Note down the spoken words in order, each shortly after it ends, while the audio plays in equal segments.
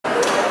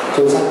จ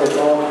งชักไป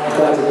ก็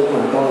อาจจะมีเหมื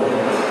อนก็เลย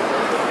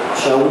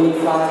Shall we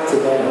fly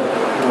together?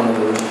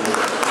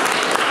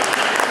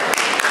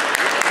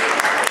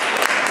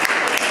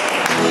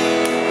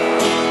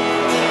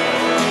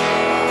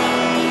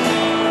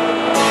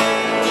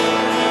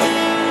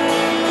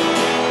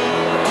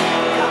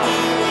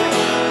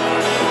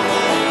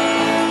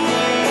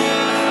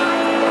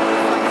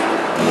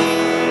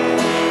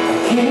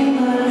 Came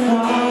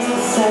across the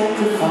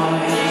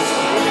sacrifice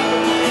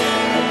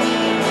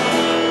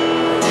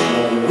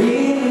that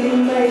really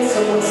made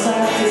someone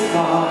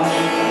satisfied.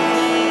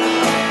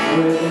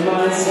 With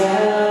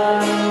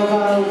myself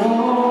I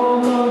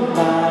walk on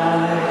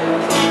by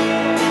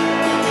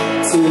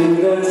to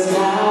the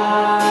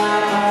sky,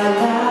 I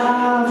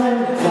laugh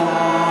and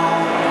fly.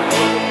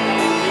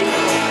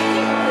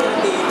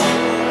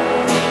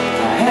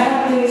 I had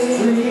this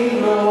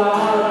dream a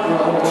while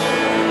ago,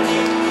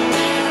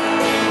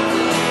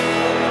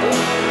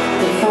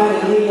 but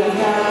finally I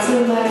got to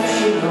let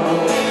you know.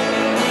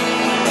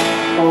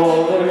 All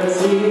the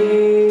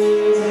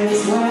tears and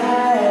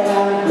sweat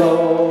I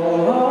blow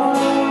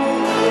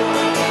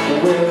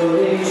will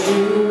be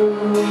true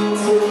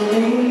to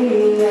me.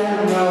 I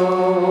know,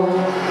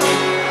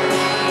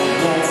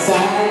 yes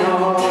I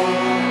know.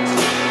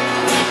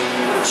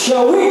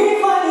 Shall we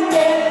find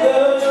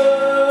together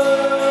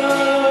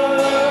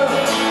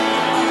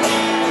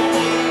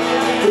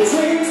the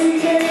dreams we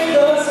gave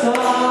the sky,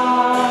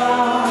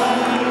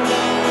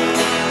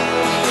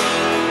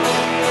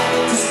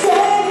 to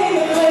stand in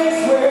the place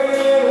where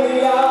we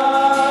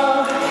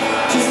are,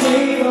 just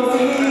leave our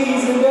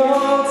feet and go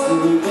to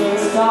the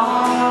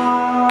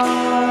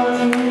stars.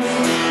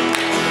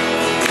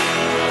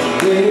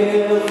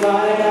 We'll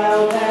find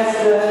out as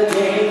the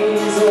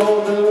game's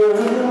over,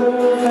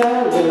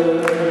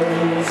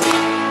 fellas,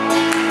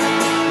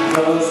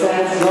 'cause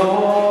that's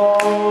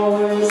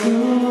always who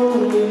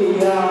we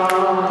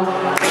are.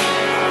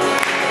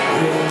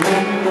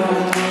 Remember,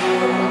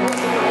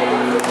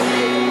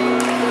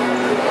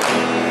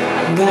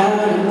 na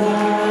na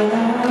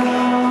na na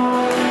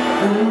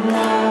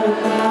na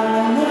na.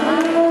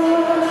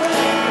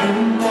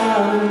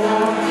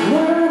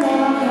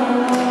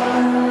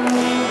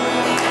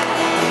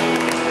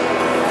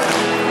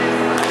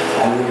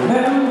 I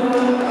remember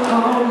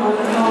all my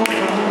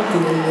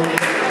comfort,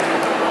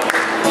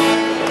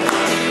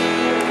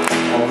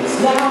 all these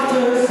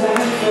laughters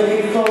and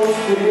faithful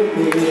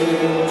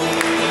spirits,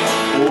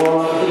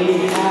 what he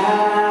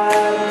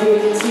had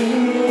been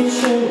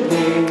teaching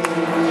me,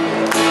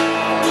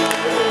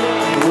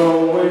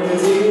 growing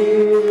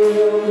deep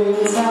in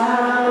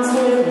times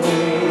with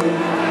me.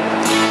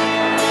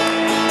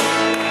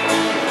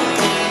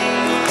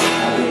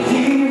 I've been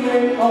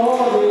hearing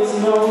all this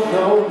no,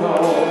 no, no.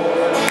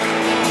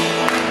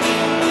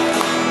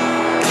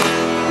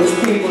 There's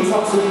people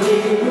talk to me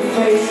with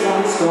face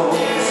like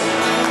stones,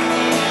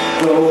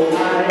 though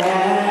I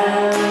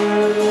am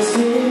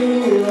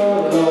still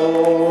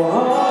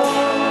alone.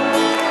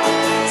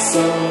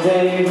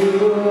 Someday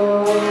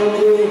you'll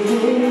be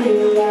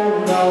here, I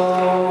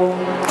know.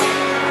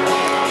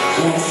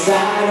 Yes, I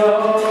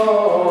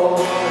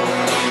know.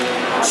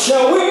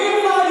 Shall we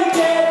fly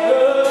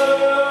together?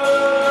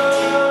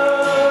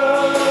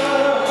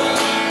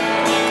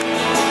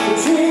 The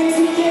dreams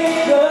we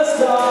gave the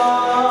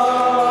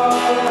stars,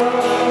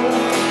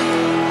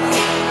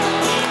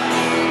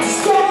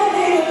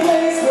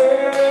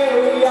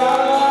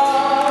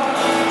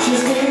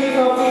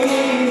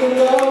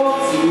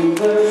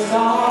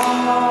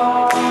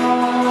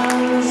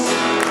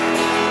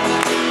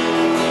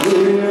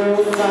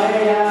 we'll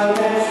find out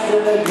as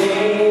the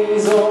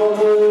game's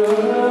over,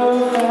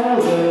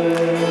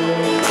 fellas,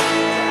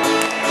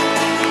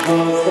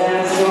 'cause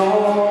that's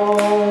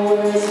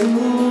always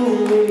who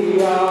we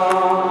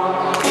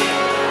are.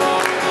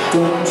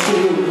 Don't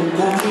you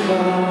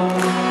remember?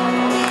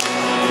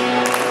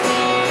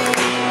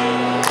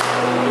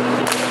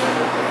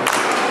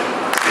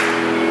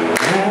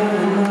 Na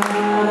na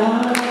na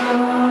na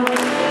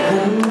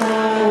na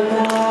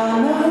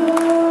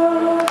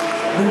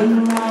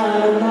na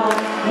na.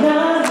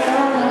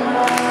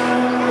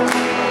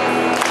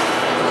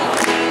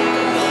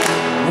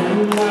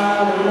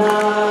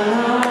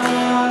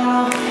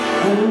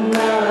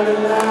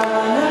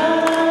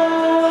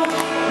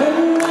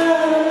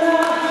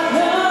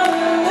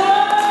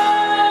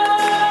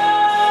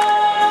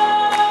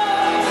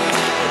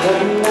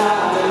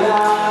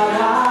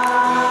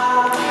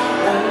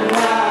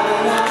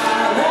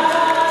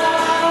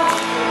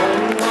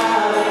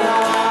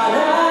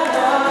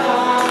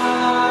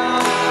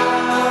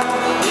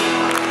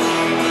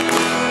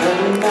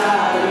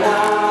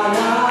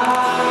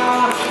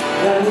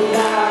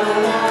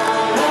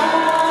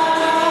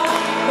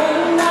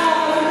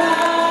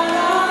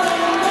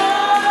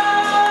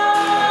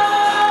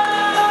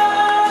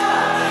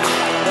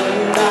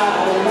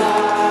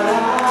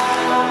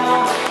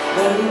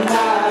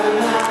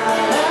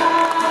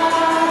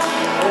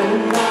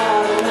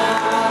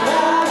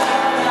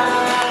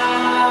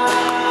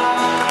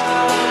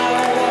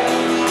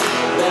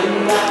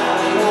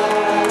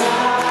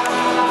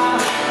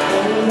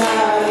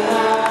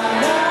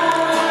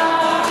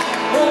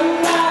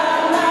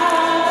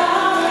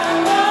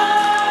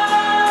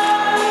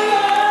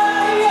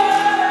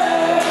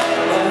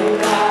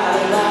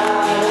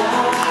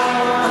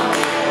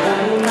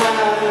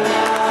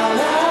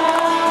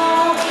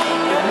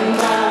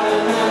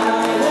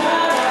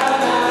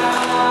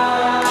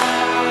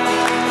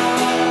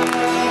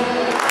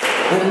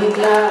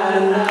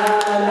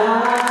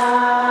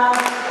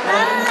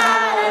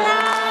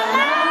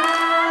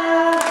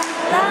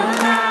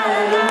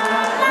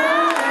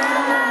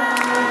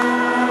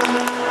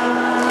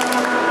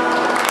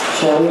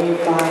 Shall we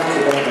find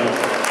together？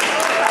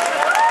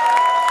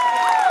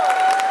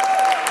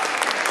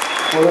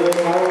 無論有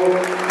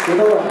幾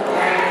多人，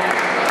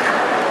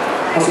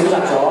我選擇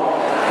咗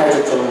繼續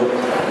做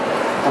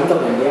感動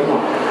人嘅音樂。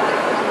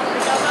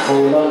無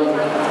論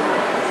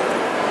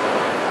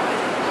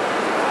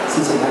事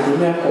情係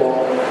點樣過，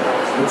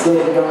唔知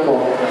係點樣過，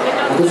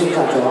我都選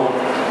擇咗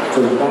做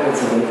而家嘅自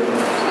己。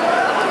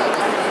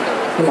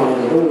希望你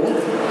哋都會咧。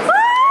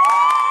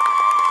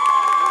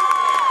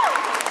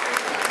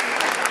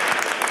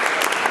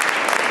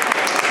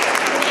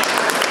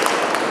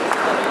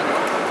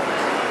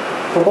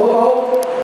寶寶。